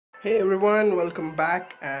Hey everyone, welcome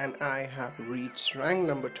back, and I have reached rank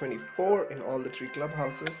number 24 in all the three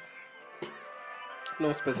clubhouses.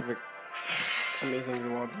 No specific amazing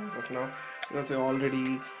rewards as of now because we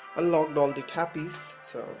already unlocked all the tappies,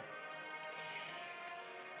 so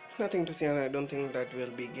nothing to see, and I don't think that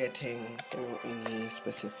we'll be getting any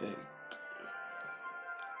specific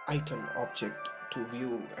item object to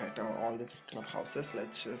view at all the three clubhouses.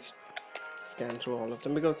 Let's just scan through all of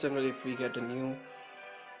them because generally if we get a new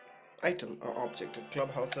item or object at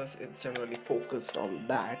clubhouses, it's generally focused on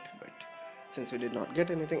that. But since we did not get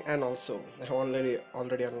anything, and also I have already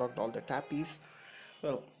unlocked all the tappies,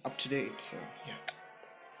 well, up to date. So yeah,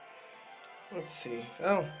 let's see.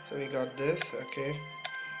 Oh, so we got this. Okay,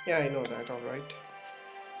 yeah, I know that. All right,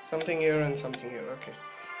 something here and something here. Okay,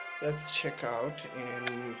 let's check out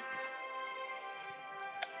in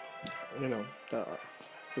the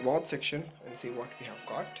reward section and see what we have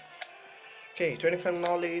got. Okay, 25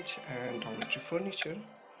 knowledge and dormitory furniture,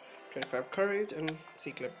 25 courage and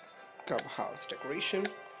secret clubhouse decoration,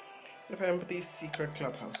 25 empathy, secret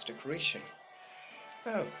clubhouse decoration.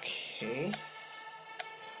 Okay,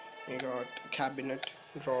 we got a cabinet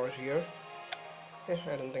drawer here.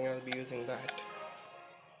 I don't think I'll be using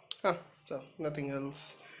that. So nothing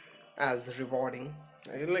else as rewarding.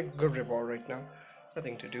 I like good reward right now,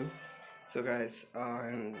 nothing to do. So guys,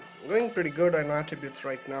 I'm going pretty good on attributes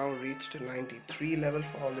right now, reached 93 level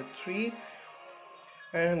for all the three,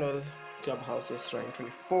 and well, clubhouses rank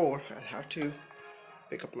 24. I'll have to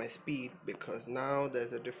pick up my speed because now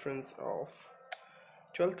there's a difference of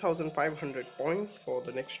 12,500 points for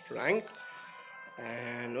the next rank,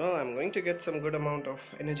 and well, I'm going to get some good amount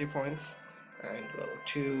of energy points and well,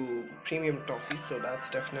 2 premium toffees, so that's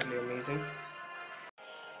definitely amazing.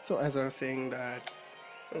 So as I was saying that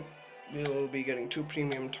we'll be getting 2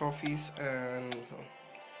 premium toffees and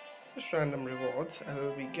just random rewards.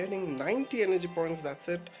 I'll be getting 90 energy points, that's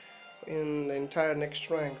it, in the entire next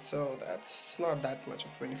rank, so that's not that much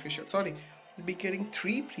of beneficial. Sorry, we'll be getting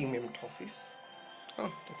 3 premium toffees.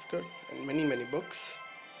 Oh, that's good. And many books.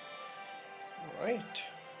 Alright.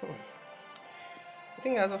 I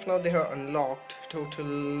think as of now they have unlocked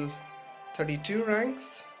total 32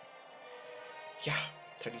 ranks. Yeah,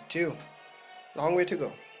 32. Long way to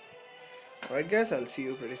go. Alright guys, I'll see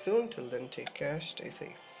you pretty soon. Till then, take care, stay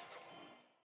safe.